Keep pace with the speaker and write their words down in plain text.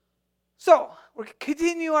So, we're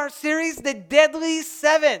continue our series, The Deadly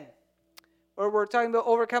Seven, where we're talking about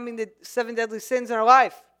overcoming the 7 deadly sins in our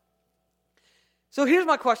life. So here's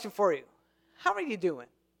my question for you. How are you doing?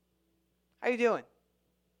 How are you doing?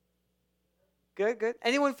 Good, good.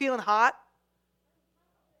 Anyone feeling hot?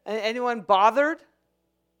 Anyone bothered?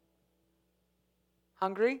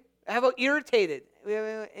 Hungry? How about irritated?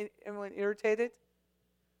 Anyone irritated?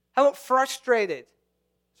 How about frustrated?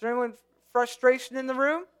 Is there anyone frustration in the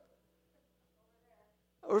room?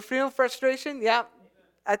 We're feeling frustration? Yeah,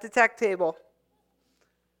 at the tech table.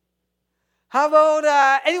 How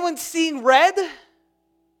about anyone seen red?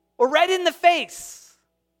 Or red in the face?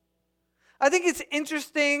 I think it's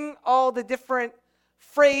interesting all the different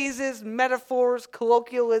phrases, metaphors,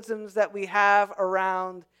 colloquialisms that we have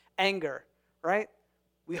around anger, right?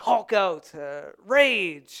 We hulk out,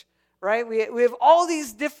 rage, right? We have all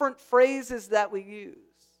these different phrases that we use.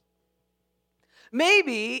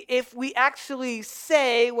 Maybe if we actually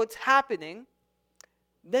say what's happening,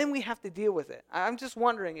 then we have to deal with it. I'm just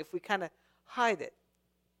wondering if we kind of hide it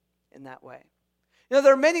in that way. You know,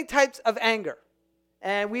 there are many types of anger.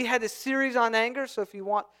 And we had a series on anger, so if you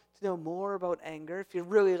want to know more about anger, if you're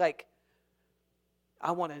really like,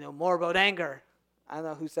 I want to know more about anger. I don't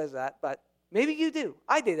know who says that, but maybe you do.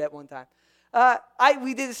 I did at one time.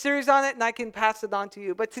 We did a series on it, and I can pass it on to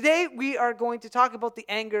you. But today we are going to talk about the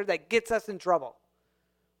anger that gets us in trouble,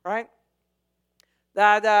 right?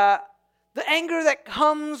 That the anger that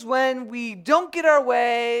comes when we don't get our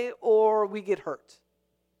way or we get hurt,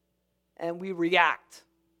 and we react.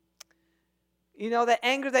 You know, the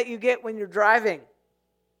anger that you get when you're driving,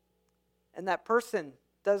 and that person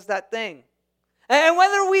does that thing. And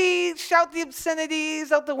whether we shout the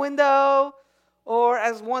obscenities out the window, or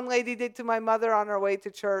as one lady did to my mother on her way to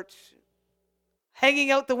church, hanging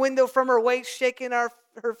out the window from her waist, shaking her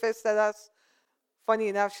fist at us. Funny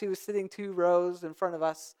enough, she was sitting 2 rows in front of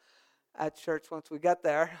us at church once we got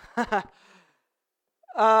there.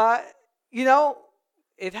 You know,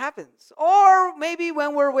 it happens. Or maybe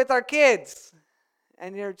when we're with our kids,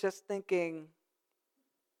 and you're just thinking,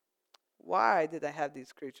 why did I have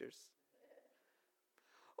these creatures?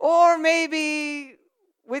 Or maybe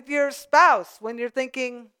with your spouse, when you're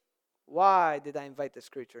thinking, why did I invite this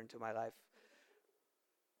creature into my life?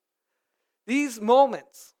 These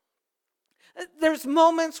moments. There's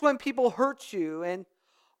moments when people hurt you, and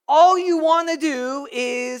all you want to do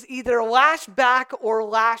is either lash back or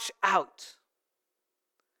lash out.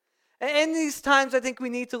 And in these times, I think we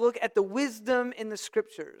need to look at the wisdom in the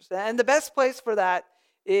scriptures. And the best place for that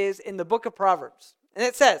is in the book of Proverbs. And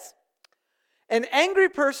it says, an angry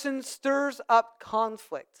person stirs up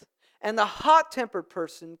conflict, and the hot-tempered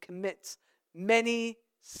person commits many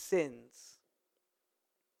sins.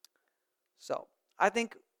 So, I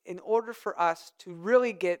think in order for us to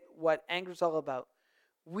really get what anger is all about,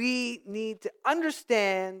 we need to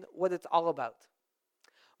understand what it's all about.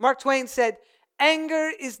 Mark Twain said,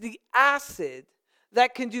 anger is the acid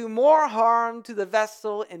that can do more harm to the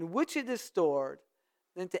vessel in which it is stored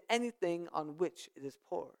than to anything on which it is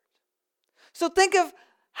poured. So think of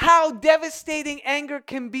how devastating anger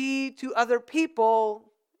can be to other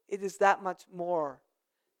people. It is that much more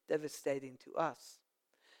devastating to us.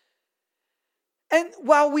 And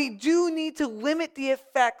while we do need to limit the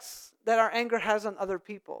effects that our anger has on other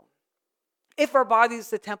people, if our body is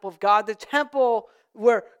the temple of God, the temple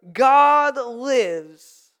where God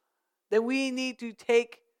lives, then we need to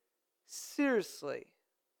take seriously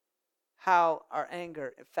how our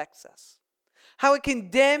anger affects us, how it can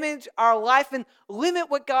damage our life and limit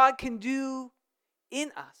what God can do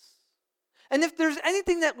in us. And if there's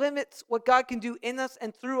anything that limits what God can do in us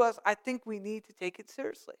and through us, I think we need to take it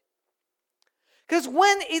seriously. Because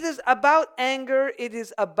when it is about anger, it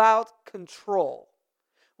is about control.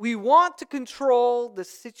 We want to control the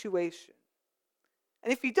situation.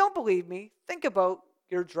 And if you don't believe me, think about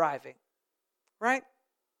your driving, right?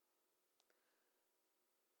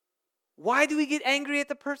 Why do we get angry at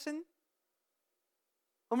the person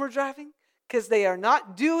when we're driving? Because they are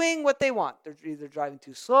not doing what they want. They're either driving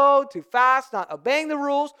too slow, too fast, not obeying the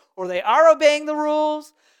rules, or they are obeying the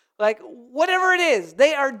rules. Like, whatever it is,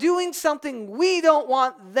 they are doing something we don't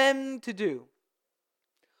want them to do.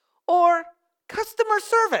 Or customer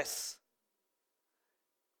service.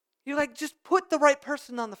 You're like, just put the right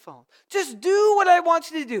person on the phone. Just do what I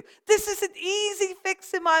want you to do. This is an easy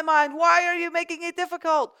fix in my mind. Why are you making it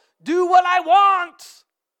difficult? Do what I want.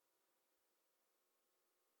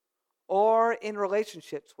 Or in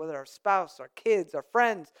relationships, whether our spouse, our kids, our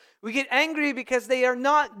friends, we get angry because they are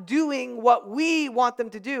not doing what we want them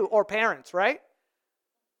to do. Or parents, right?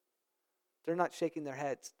 They're not shaking their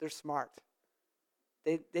heads. They're smart.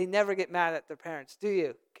 They never get mad at their parents, do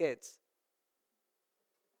you, kids?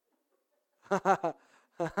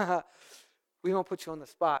 We won't put you on the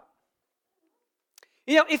spot.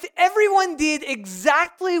 If everyone did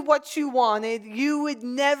exactly what you wanted, you would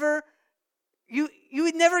never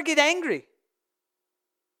get angry.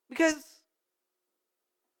 Because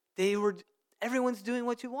everyone's doing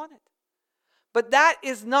what you wanted. But that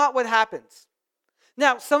is not what happens.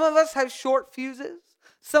 Now, some of us have short fuses.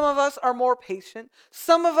 Some of us are more patient.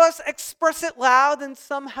 Some of us express it loud, and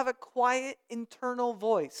some have a quiet internal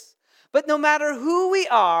voice. But no matter who we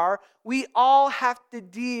are, we all have to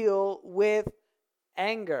deal with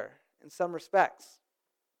anger in some respects.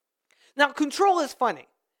 Now, control is funny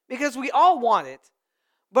because we all want it,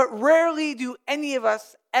 but rarely do any of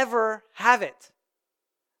us ever have it.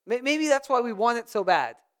 Maybe that's why we want it so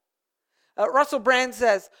bad. Russell Brand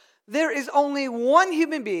says, there is only one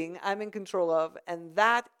human being I'm in control of, and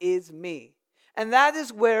that is me. And that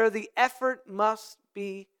is where the effort must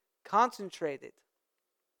be concentrated.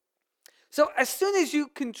 So as soon as you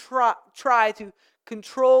can try to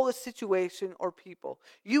control a situation or people,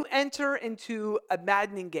 you enter into a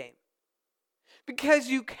maddening game. Because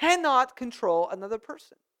you cannot control another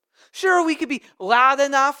person. Sure, we could be loud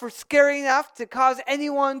enough or scary enough to cause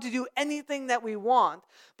anyone to do anything that we want,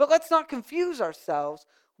 but let's not confuse ourselves.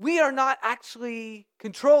 We are not actually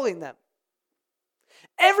controlling them.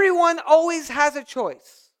 Everyone always has a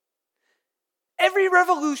choice. Every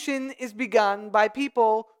revolution is begun by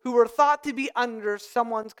people who were thought to be under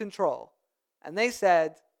someone's control. And they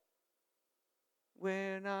said,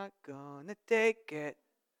 we're not gonna take it.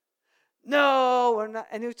 No, we're not.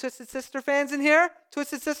 Any Twisted Sister fans in here?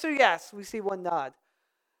 Twisted Sister? Yes, we see one nod.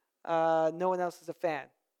 No one else is a fan.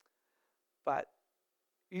 But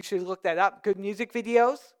you should look that up. Good music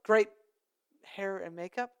videos, great hair and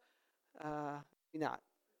makeup. Maybe not.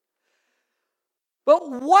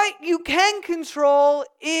 But what you can control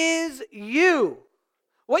is you.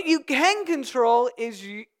 What you can control is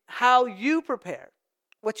how you prepare.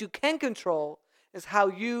 What you can control is how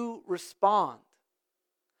you respond.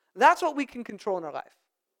 That's what we can control in our life.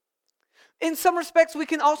 In some respects, we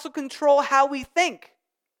can also control how we think.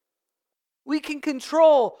 We can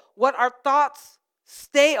control what our thoughts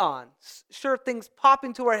stay on. Sure, things pop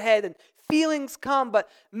into our head and feelings come, but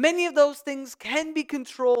many of those things can be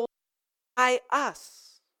controlled by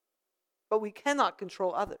us. But we cannot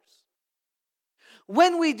control others.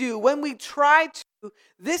 When we try to,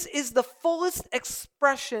 this is the fullest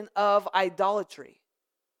expression of idolatry.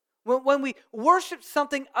 When we worship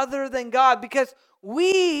something other than God, because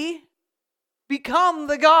we become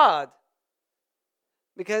the God.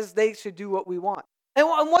 Because they should do what we want. And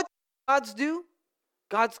what gods do?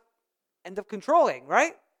 Gods end up controlling,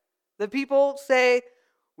 right? The people say,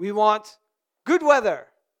 we want good weather,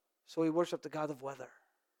 so we worship the God of weather.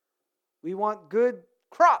 We want good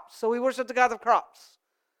crops, so we worship the God of crops.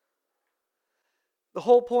 The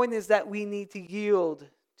whole point is that we need to yield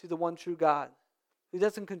to the one true God, who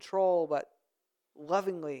doesn't control but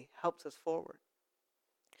lovingly helps us forward.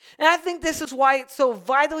 And I think this is why it's so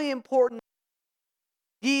vitally important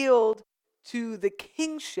to yield to the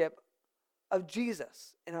kingship of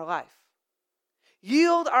Jesus in our life.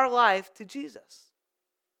 Yield our life to Jesus.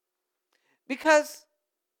 Because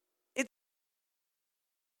it's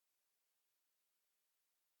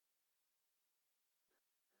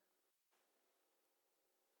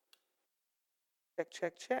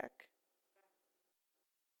check.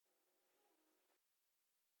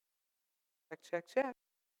 Check.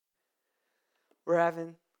 We're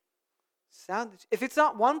having sound. If it's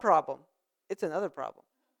not one problem, it's another problem.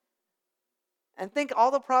 And think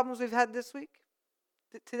all the problems we've had this week,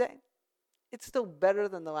 today, it's still better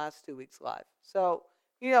than the last 2 weeks live. So,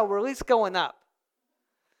 we're at least going up.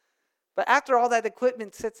 But after all that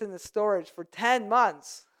equipment sits in the storage for 10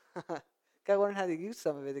 months, got to learn how to use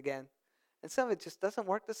some of it again. And some of it just doesn't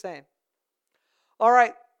work the same. All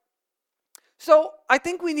right. So I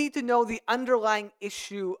think we need to know the underlying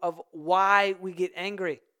issue of why we get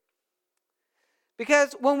angry.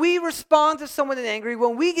 Because when we respond to someone in anger,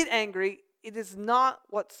 when we get angry, it is not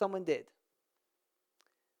what someone did.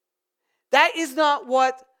 That is not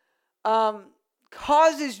what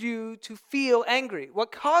causes you to feel angry.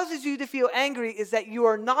 What causes you to feel angry is that you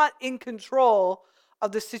are not in control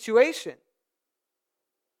of the situation.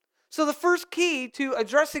 So the first key to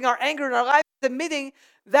addressing our anger in our life is admitting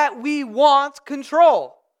that we want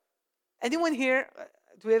control. Anyone here,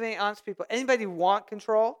 do we have any honest people? Anybody want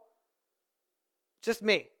control? Just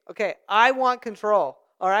me. Okay, I want control,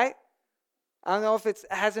 all right? I don't know if it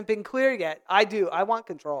hasn't been clear yet. I do. I want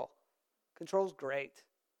control. Control's great,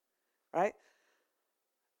 right?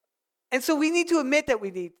 And so we need to admit that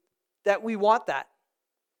we want that,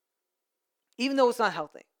 even though it's not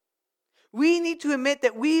healthy. We need to admit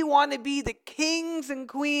that we want to be the kings and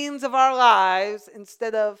queens of our lives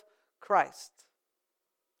instead of Christ.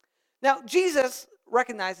 Now, Jesus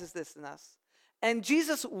recognizes this in us, and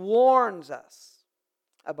Jesus warns us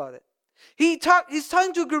about it. He's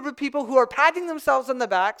talking to a group of people who are patting themselves on the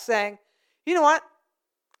back, saying, you know what?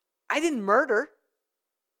 I didn't murder.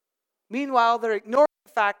 Meanwhile, they're ignoring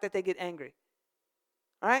the fact that they get angry.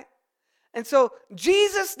 All right? And so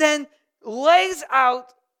Jesus then lays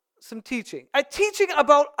out some teaching. A teaching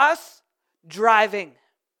about us driving.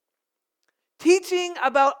 Teaching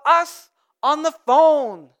about us on the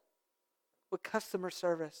phone with customer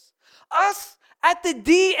service. Us at the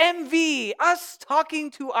DMV. Us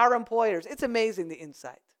talking to our employers. It's amazing, the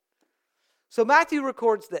insight. So Matthew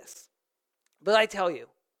records this. But I tell you,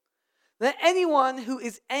 that anyone who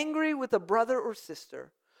is angry with a brother or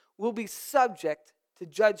sister will be subject to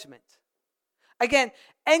judgment. Again,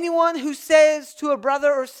 anyone who says to a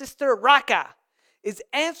brother or sister, Raka, is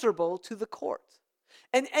answerable to the court.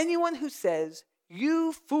 And anyone who says,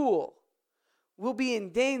 you fool, will be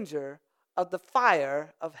in danger of the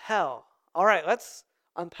fire of hell. All right, let's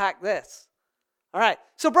unpack this. All right,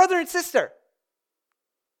 so brother and sister.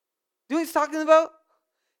 Do you know what he's talking about?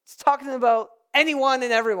 It's talking about anyone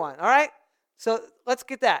and everyone, all right? So let's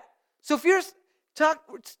get that. So if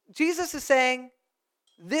Jesus is saying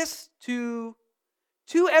this to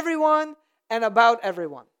everyone and about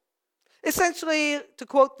everyone. Essentially, to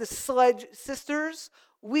quote the Sledge Sisters,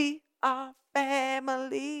 we are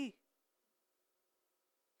family.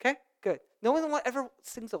 Okay, good. No one ever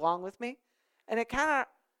sings along with me, and it kind of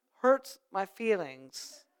hurts my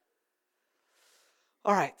feelings.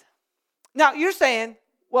 All right. Now, you're saying,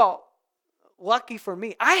 well, lucky for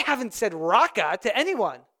me, I haven't said Raka to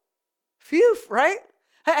anyone. Phew, right?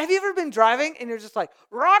 Have you ever been driving and you're just like,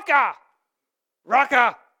 Raka,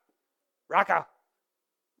 Raka, Raka?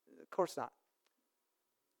 Of course not.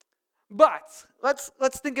 But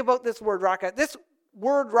let's think about this word Raka. This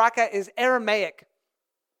word Raka is Aramaic,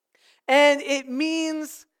 and it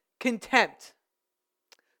means contempt.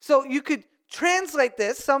 So you could translate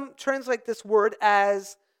this, some translate this word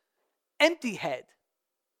as empty head.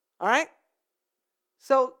 All right?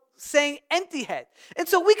 So saying empty head. And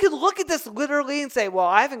so we could look at this literally and say, well,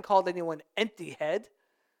 I haven't called anyone empty head.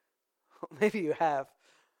 Maybe you have.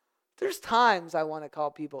 There's times I want to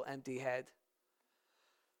call people empty head.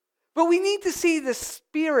 But we need to see the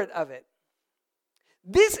spirit of it.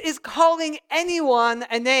 This is calling anyone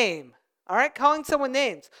a name. All right? Calling someone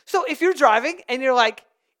names. So if you're driving and you're like,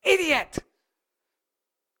 idiot.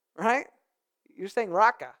 Right? You're saying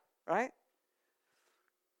Raka, right?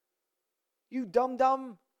 You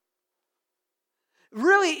dumb.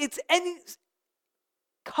 Really, it's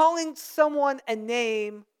calling someone a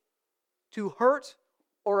name to hurt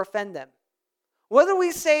or offend them. Whether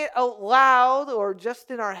we say it out loud or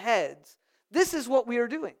just in our heads, this is what we are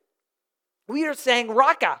doing. We are saying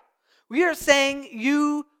Raka. We are saying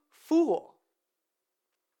you fool.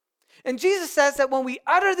 And Jesus says that when we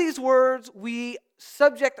utter these words, we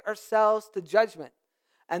subject ourselves to judgment.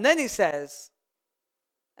 And then he says,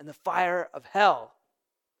 and the fire of hell.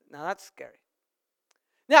 Now that's scary.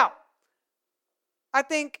 Now, I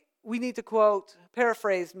think we need to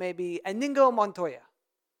paraphrase maybe Inigo Montoya,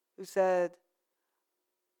 who said,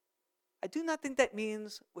 I do not think that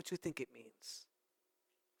means what you think it means.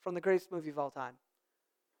 From the greatest movie of all time.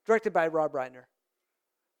 Directed by Rob Reiner,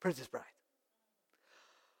 Princess Bride.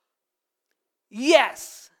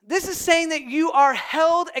 Yes, this is saying that you are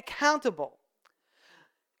held accountable.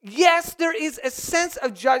 Yes, there is a sense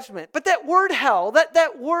of judgment. But that word hell,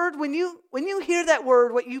 that word, when you hear that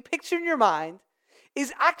word, what you picture in your mind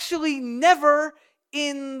is actually never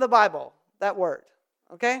in the Bible, that word.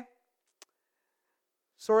 Okay?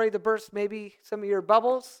 Sorry to burst maybe some of your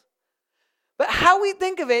bubbles. But how we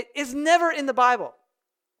think of it is never in the Bible.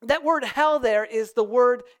 That word hell there is the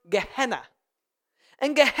word Gehenna.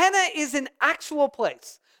 And Gehenna is an actual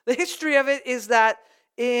place. The history of it is that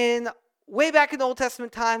way back in Old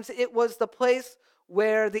Testament times, it was the place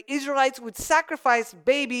where the Israelites would sacrifice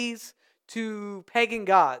babies to pagan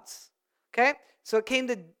gods. Okay? So it came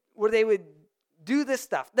to where they would do this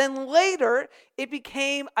stuff. Then later, it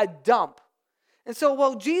became a dump. And so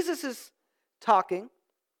while Jesus is talking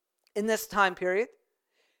in this time period,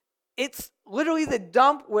 it's literally the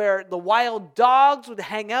dump where the wild dogs would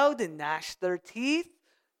hang out and gnash their teeth.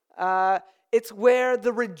 It's where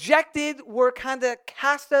the rejected were kind of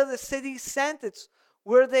cast out of the city, sent. It's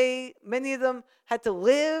where many of them had to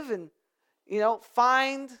live and,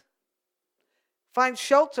 find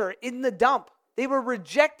shelter in the dump. They were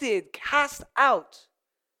rejected, cast out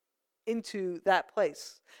into that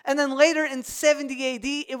place. And then later in 70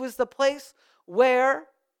 AD, it was the place where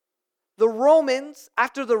the Romans,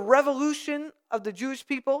 after the revolution of the Jewish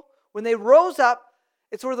people, when they rose up,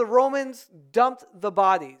 it's where the Romans dumped the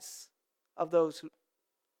bodies of those who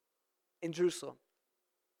in Jerusalem.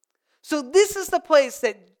 So this is the place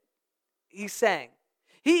that he's saying.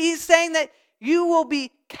 He's saying that you will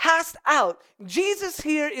be cast out. Jesus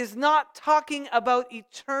here is not talking about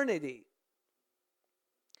eternity.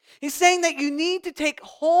 He's saying that you need to take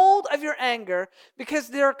hold of your anger because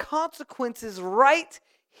there are consequences right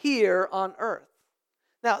here on earth.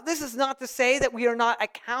 Now, this is not to say that we are not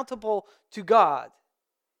accountable to God.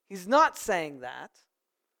 He's not saying that.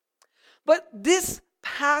 But this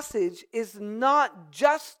passage is not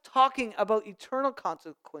just talking about eternal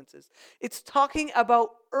consequences. It's talking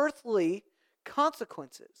about earthly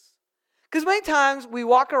consequences. Because many times we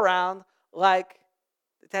walk around like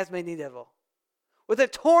the Tasmanian devil, with a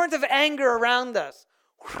torrent of anger around us.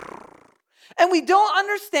 And we don't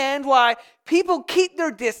understand why people keep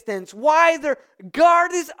their distance, why their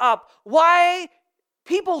guard is up, why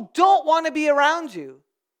people don't want to be around you.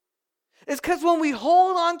 It's because when we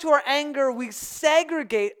hold on to our anger, we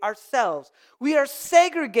segregate ourselves. We are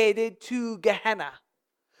segregated to Gehenna.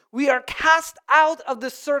 We are cast out of the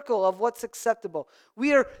circle of what's acceptable.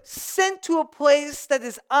 We are sent to a place that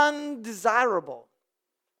is undesirable.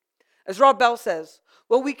 As Rob Bell says,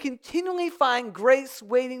 well, we continually find grace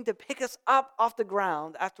waiting to pick us up off the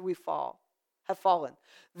ground after we have fallen.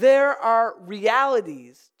 There are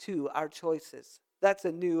realities to our choices. That's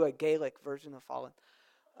a new Gaelic version of fallen.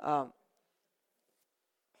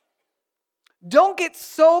 Don't get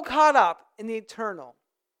so caught up in the eternal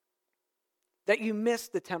that you miss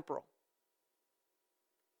the temporal.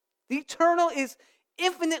 The eternal is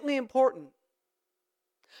infinitely important.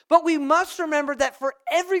 But we must remember that for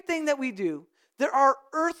everything that we do, there are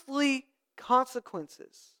earthly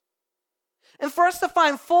consequences. And for us to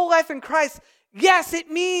find full life in Christ, yes, it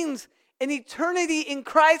means an eternity in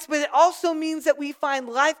Christ, but it also means that we find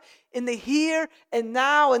life in the here and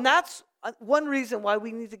now. And that's one reason why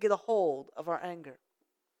we need to get a hold of our anger.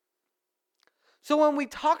 So when we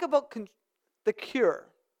talk about the cure,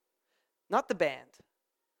 not the band,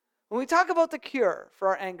 when we talk about the cure for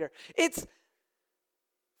our anger, it's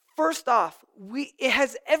first off, it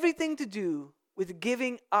has everything to do with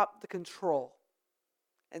giving up the control.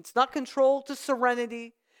 And it's not control to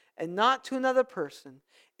serenity and not to another person.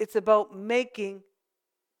 It's about making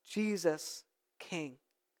Jesus king.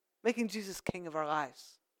 Making Jesus king of our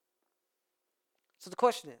lives. So the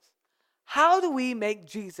question is, how do we make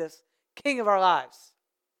Jesus king of our lives?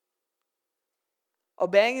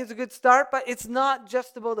 Obeying is a good start, but it's not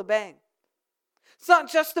just about obeying. It's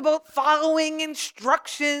not just about following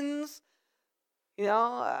instructions.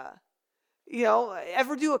 Ever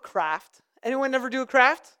do a craft? Anyone ever do a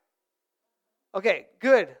craft? Okay,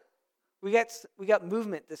 good. We got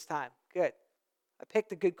movement this time. Good. I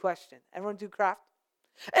picked a good question. Everyone do craft?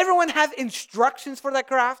 Everyone have instructions for that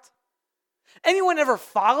craft? Anyone ever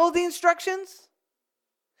follow the instructions?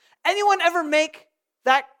 Anyone ever make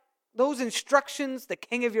those instructions the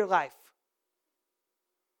king of your life?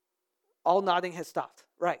 All nodding has stopped.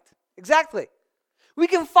 Right. Exactly. We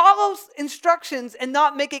can follow instructions and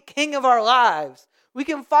not make it king of our lives. We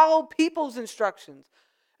can follow people's instructions.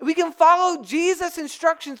 We can follow Jesus'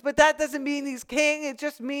 instructions, but that doesn't mean he's king. It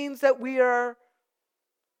just means that we are,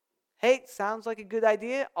 hey, sounds like a good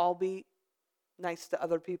idea. I'll be nice to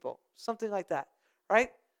other people. Something like that, right?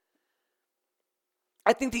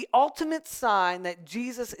 I think the ultimate sign that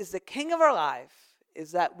Jesus is the king of our life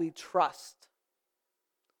is that we trust.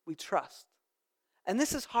 We trust. And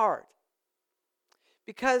this is hard.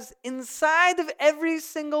 Because inside of every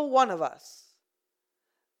single one of us,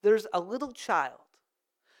 there's a little child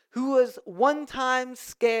who was one time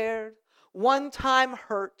scared, one time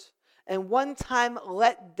hurt, and one time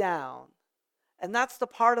let down. And that's the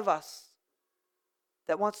part of us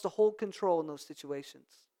that wants to hold control in those situations.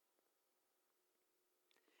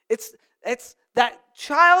 It's that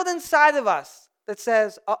child inside of us that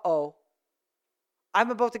says, uh-oh,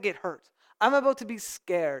 I'm about to get hurt. I'm about to be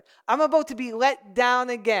scared. I'm about to be let down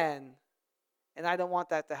again. And I don't want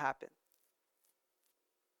that to happen.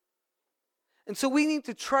 And so we need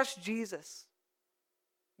to trust Jesus.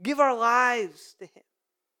 Give our lives to him.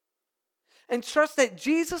 And trust that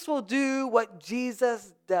Jesus will do what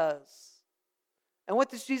Jesus does. And what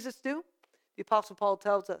does Jesus do? The Apostle Paul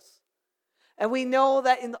tells us. And we know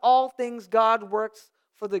that in all things God works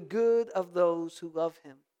for the good of those who love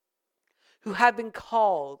him, who have been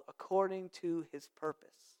called according to his purpose.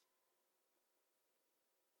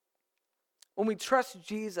 when we trust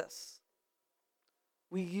Jesus,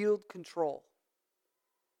 we yield control.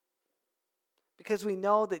 Because we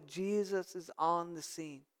know that Jesus is on the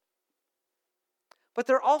scene. But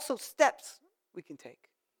there are also steps we can take.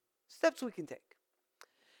 Steps we can take.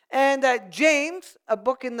 And James, a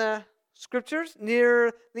book in the scriptures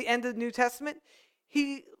near the end of the New Testament,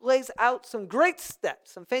 he lays out some great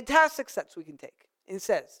steps, some fantastic steps we can take. And he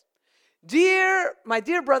says, my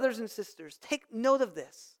dear brothers and sisters, take note of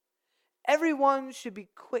this. Everyone should be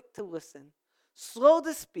quick to listen, slow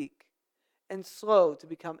to speak, and slow to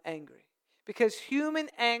become angry. Because human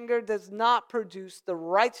anger does not produce the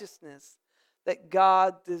righteousness that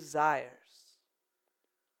God desires.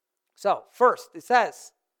 So, first, it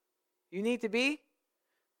says, you need to be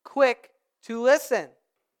quick to listen.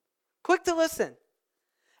 Quick to listen.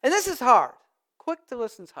 And this is hard. Quick to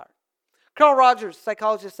listen is hard. Carl Rogers,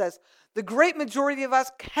 psychologist, says, the great majority of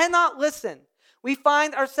us cannot listen. We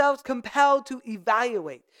find ourselves compelled to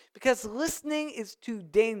evaluate because listening is too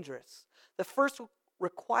dangerous. The first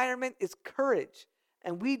requirement is courage,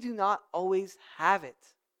 and we do not always have it.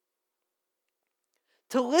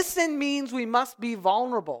 To listen means we must be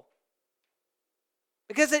vulnerable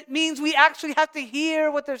because it means we actually have to hear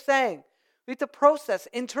what they're saying. We have to process,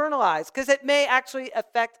 internalize, because it may actually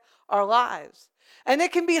affect our lives. And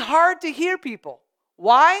it can be hard to hear people.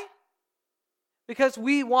 Why? Because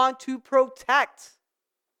we want to protect.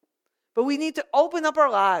 But we need to open up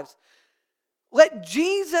our lives. Let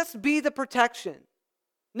Jesus be the protection.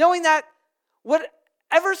 Knowing that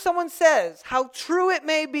whatever someone says, how true it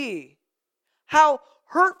may be, how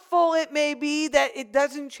hurtful it may be, that it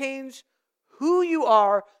doesn't change who you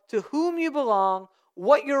are, to whom you belong,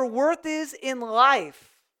 what your worth is in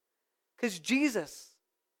life. Because Jesus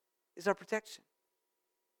is our protection.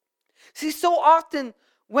 See, so often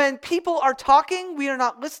when people are talking, we are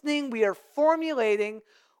not listening, we are formulating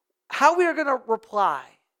how we are going to reply.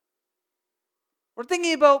 We're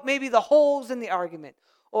thinking about maybe the holes in the argument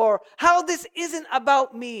or how this isn't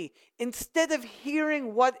about me instead of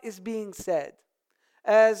hearing what is being said.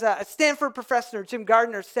 As a Stanford professor, Jim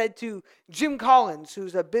Gardner, said to Jim Collins,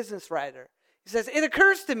 who's a business writer, he says, it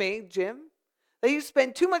occurs to me, Jim, that you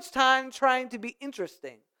spend too much time trying to be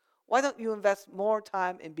interesting. Why don't you invest more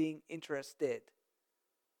time in being interested?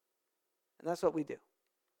 And that's what we do.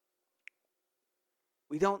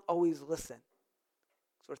 We don't always listen.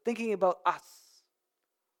 So we're thinking about us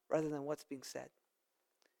rather than what's being said.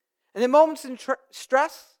 And in moments of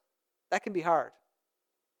stress, that can be hard.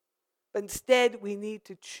 But instead, we need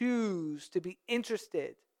to choose to be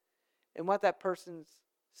interested in what that person's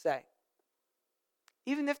saying.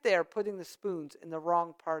 Even if they are putting the spoons in the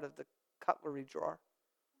wrong part of the cutlery drawer.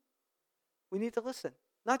 We need to listen,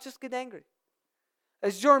 not just get angry.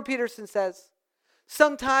 As Jordan Peterson says,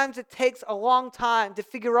 sometimes it takes a long time to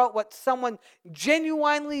figure out what someone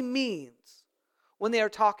genuinely means when they are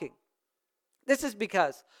talking. This is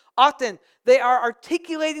because often they are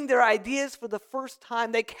articulating their ideas for the first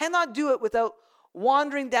time. They cannot do it without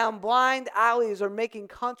wandering down blind alleys or making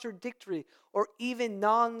contradictory or even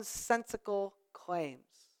nonsensical claims.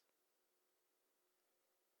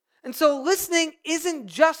 And so listening isn't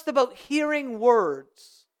just about hearing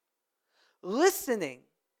words. Listening,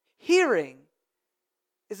 hearing,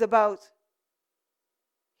 is about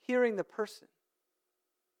hearing the person.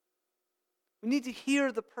 We need to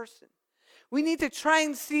hear the person. We need to try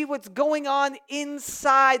and see what's going on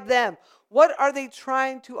inside them. What are they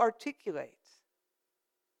trying to articulate?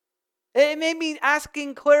 It may mean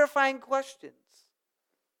asking clarifying questions.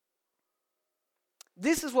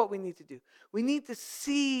 This is what we need to do. We need to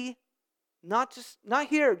see, not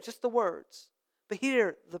hear just the words, but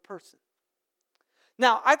hear the person.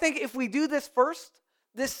 Now, I think if we do this first,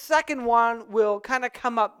 this second one will kind of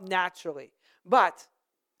come up naturally. But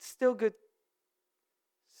still good.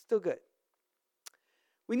 Still good.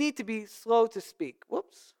 We need to be slow to speak.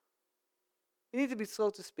 Whoops. We need to be slow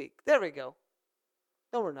to speak. There we go.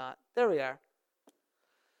 No, we're not. There we are.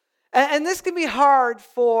 And this can be hard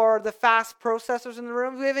for the fast processors in the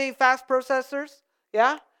room. Do we have any fast processors?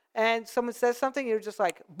 Yeah? And someone says something, you're just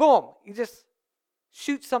like, boom. You just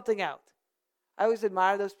shoot something out. I always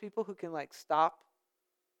admire those people who can stop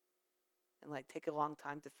and take a long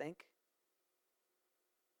time to think.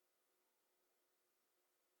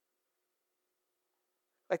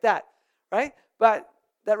 Like that, right? But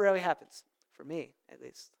that rarely happens, for me at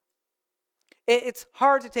least. It's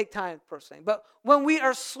hard to take time processing. But when we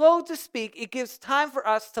are slow to speak, it gives time for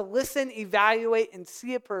us to listen, evaluate, and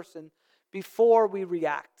see a person before we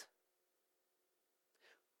react.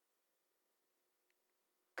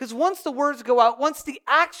 Because once the words go out, once the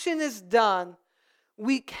action is done,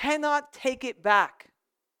 we cannot take it back.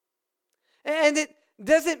 And it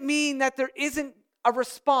doesn't mean that there isn't a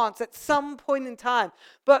response at some point in time.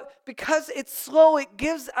 But because it's slow, it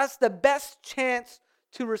gives us the best chance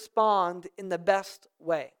to respond in the best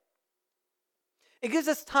way. It gives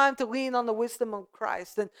us time to lean on the wisdom of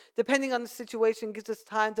Christ. And depending on the situation, it gives us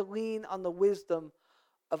time to lean on the wisdom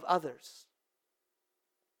of others.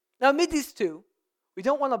 Now, amid these two, we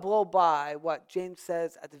don't want to blow by what James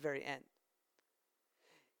says at the very end.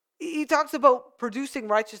 He talks about producing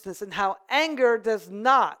righteousness and how anger does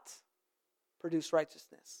not produce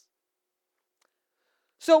righteousness.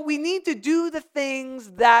 So we need to do the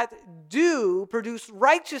things that do produce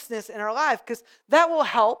righteousness in our life, because that will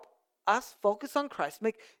help us focus on Christ,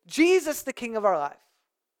 make Jesus the King of our life.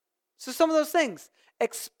 So some of those things: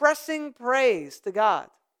 expressing praise to God,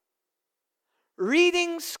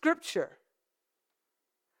 reading Scripture,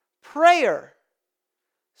 prayer,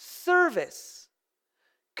 service,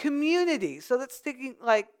 community. So that's thinking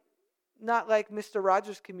like, not like Mr.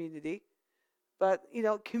 Rogers' community, but,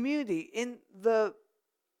 community in the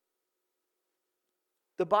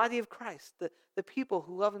body of Christ, the people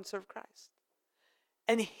who love and serve Christ.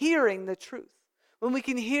 And hearing the truth. When we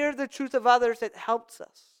can hear the truth of others, it helps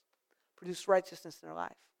us produce righteousness in our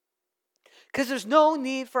life. Because there's no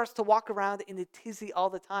need for us to walk around in a tizzy all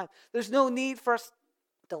the time. There's no need for us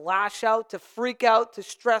to lash out, to freak out, to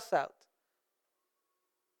stress out.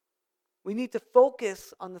 We need to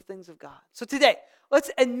focus on the things of God. So today,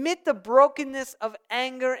 let's admit the brokenness of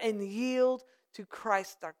anger and yield to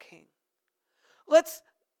Christ our King. Let's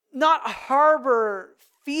not harbor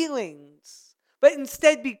feelings, but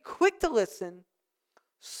instead be quick to listen,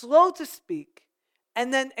 slow to speak,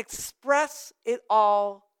 and then express it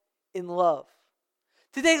all in love.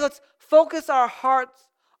 Today, let's focus our hearts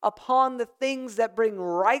upon the things that bring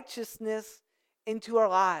righteousness into our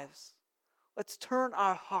lives. Let's turn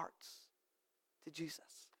our hearts to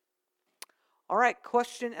Jesus. All right,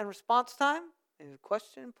 question and response time. Any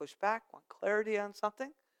question, push back, want clarity on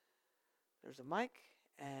something? There's a mic,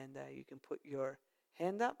 and you can put your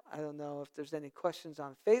hand up. I don't know if there's any questions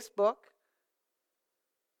on Facebook.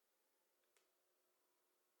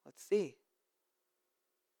 Let's see.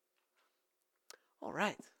 All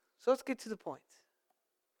right, so let's get to the point.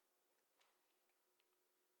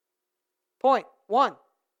 Point 1.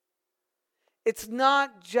 It's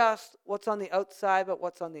not just what's on the outside, but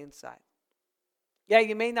what's on the inside. Yeah,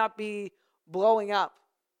 you may not be blowing up,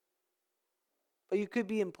 but you could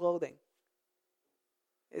be imploding.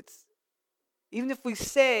 It's even if we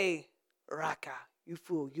say, Raka, you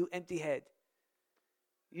fool, you empty head,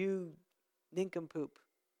 you nincompoop.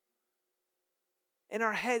 In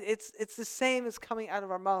our head, it's the same as coming out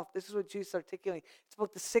of our mouth. This is what Jesus is articulating. It's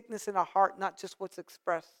about the sickness in our heart, not just what's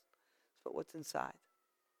expressed, but what's inside.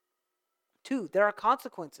 2, there are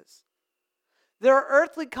consequences. There are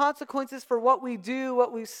earthly consequences for what we do,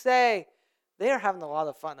 what we say. They are having a lot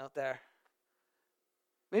of fun out there.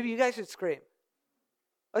 Maybe you guys should scream.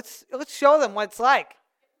 Let's show them what it's like.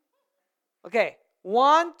 Okay,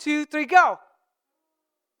 1, 2, 3, go.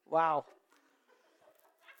 Wow.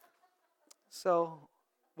 So,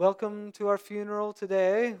 welcome to our funeral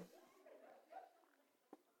today.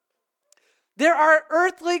 There are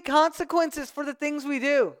earthly consequences for the things we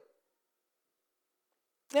do.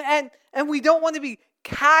 And we don't want to be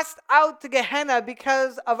cast out to Gehenna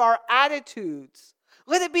because of our attitudes.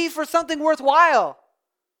 Let it be for something worthwhile,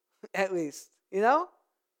 at least, And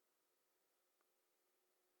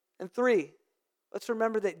 3, let's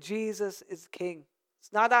remember that Jesus is King.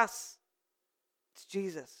 It's not us. It's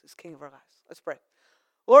Jesus who's King of our lives. Let's pray.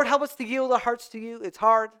 Lord, help us to yield our hearts to you. It's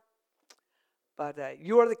hard, but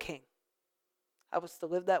you are the King. Help us to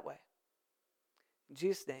live that way. In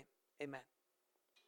Jesus' name, amen.